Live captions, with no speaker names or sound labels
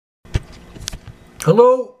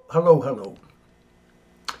Hello, hello, hello.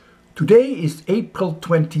 Today is April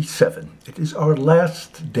 27. It is our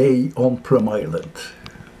last day on Plum Island.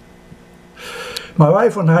 My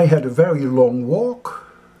wife and I had a very long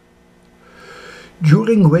walk,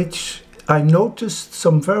 during which I noticed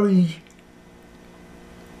some very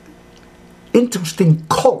interesting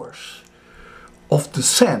colors of the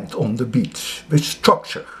sand on the beach, with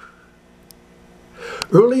structure.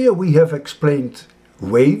 Earlier we have explained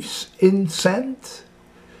waves in sand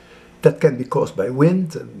that can be caused by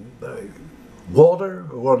wind and by water,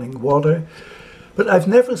 running water, but I've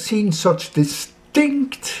never seen such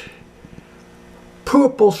distinct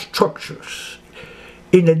purple structures.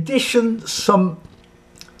 In addition, some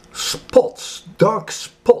spots, dark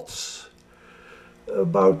spots,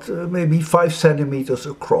 about maybe 5 centimeters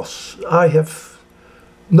across. I have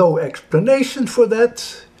no explanation for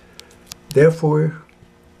that, therefore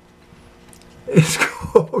it's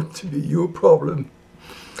going to be your problem.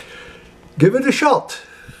 Give it a shot.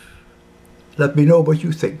 Let me know what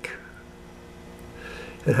you think.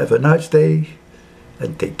 And have a nice day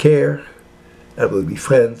and take care, and we'll be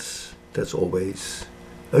friends. That's always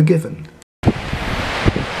a given.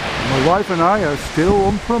 My wife and I are still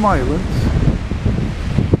on Plum Island.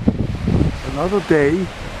 Another day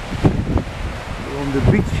on the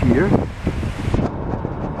beach here.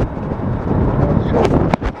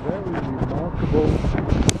 Very remarkable,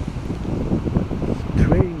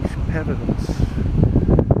 strange patterns.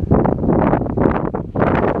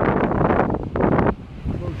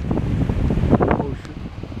 Close to the ocean.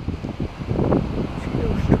 See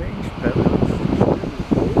those strange patterns? These little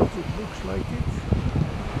holes, it looks like it.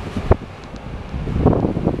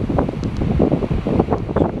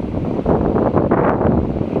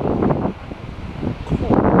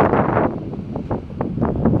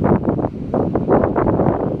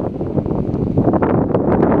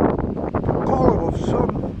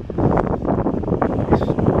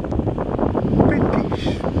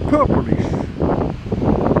 Purplish.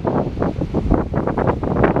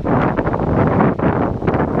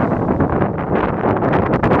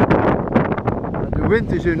 And the wind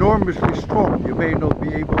is enormously strong. You may not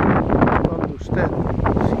be able to understand.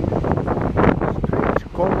 See the strange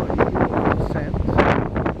color here of the sand.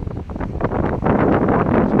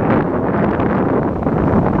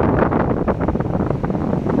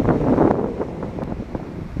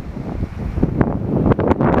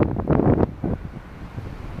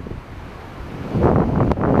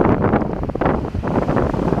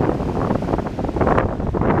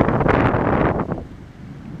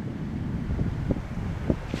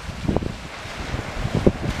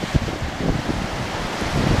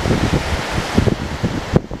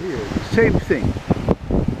 Same thing.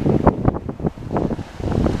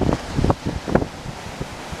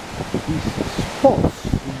 These spots,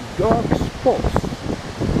 these dark spots,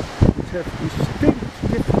 which have distinct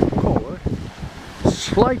different color,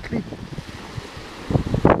 slightly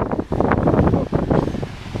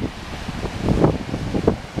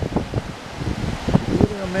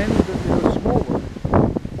there are many that they are smaller.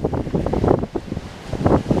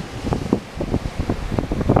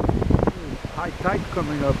 High tide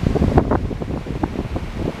coming up.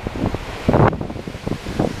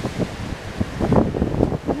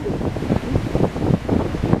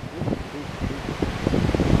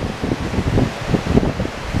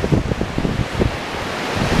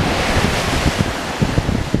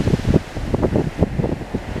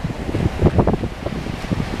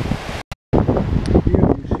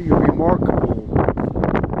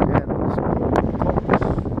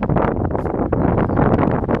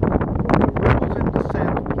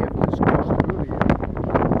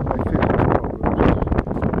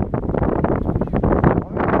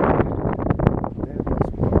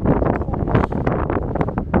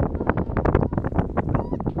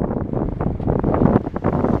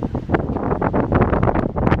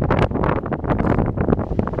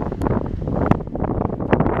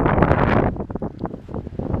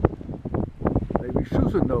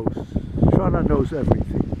 Shana knows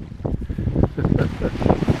everything.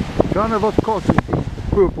 Shana, what causes these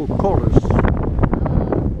purple colors?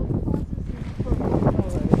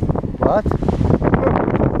 What?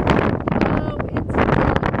 Oh, it's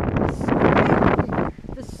squid.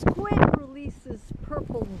 The squid releases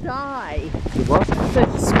purple dye. The what? The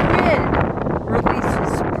squid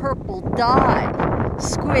releases purple dye.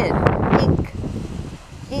 Squid, ink.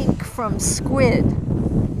 Ink from squid.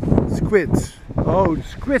 Squids. Oh, the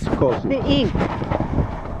squids cause it. The ink.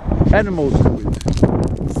 Animals do it.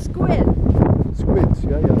 Squid. Squids,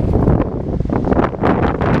 yeah.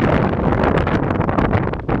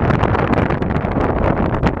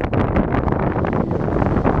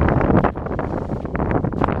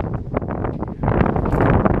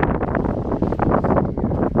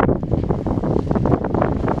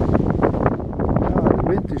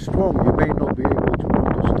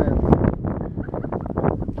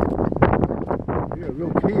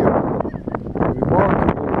 look here.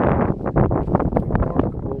 Remarkable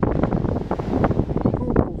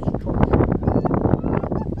purple structure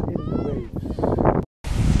in the waves.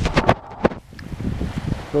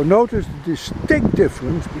 So notice the distinct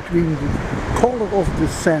difference between the color of the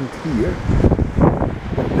sand here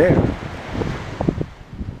and there.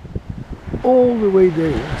 All the way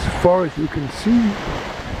there, as far as you can see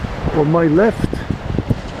on my left,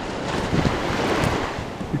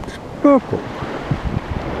 it's purple.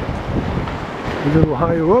 A little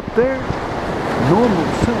higher up there, normal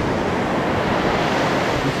sand.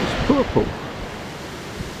 This is purple,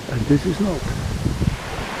 and this is not.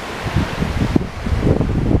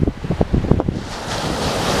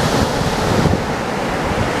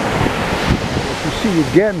 What you see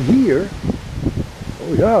again here,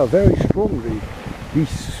 oh yeah, very strongly, these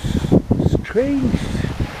strange,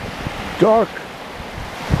 dark,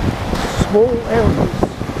 small areas,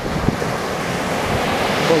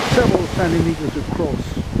 about several centimeters across.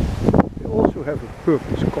 They also have a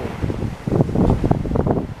purplish color.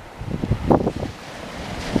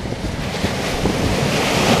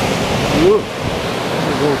 Look,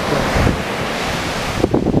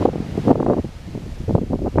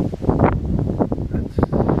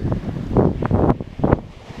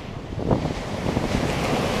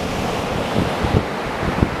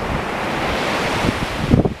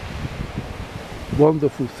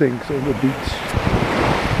 wonderful things on the beach.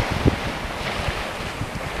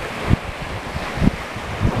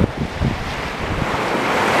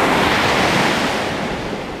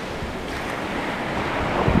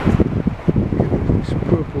 This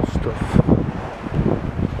purple stuff.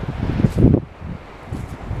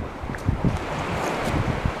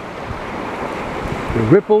 The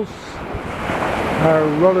ripples are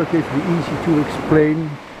relatively easy to explain,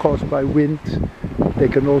 caused by wind. They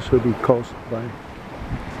can also be caused by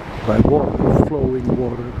water, flowing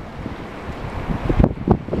water.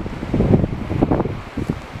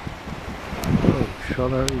 Oh,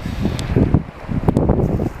 Shana is...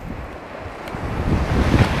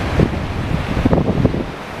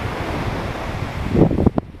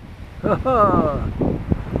 Haha!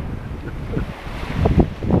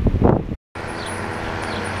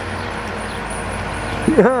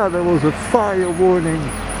 Yeah, there was a fire warning.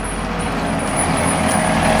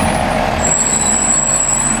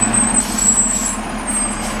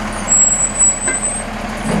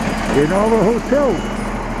 In our hotel.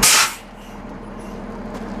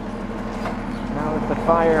 Now if the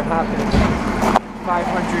fire happened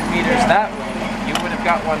 500 meters that way, you would have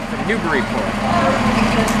got one from Newburyport.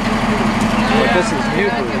 But this is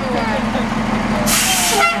Newburyport.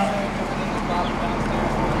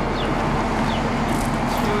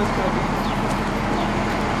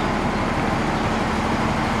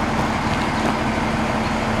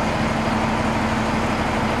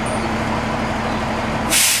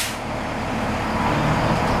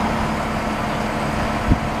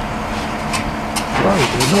 Right,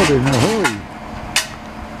 we're not in a hurry.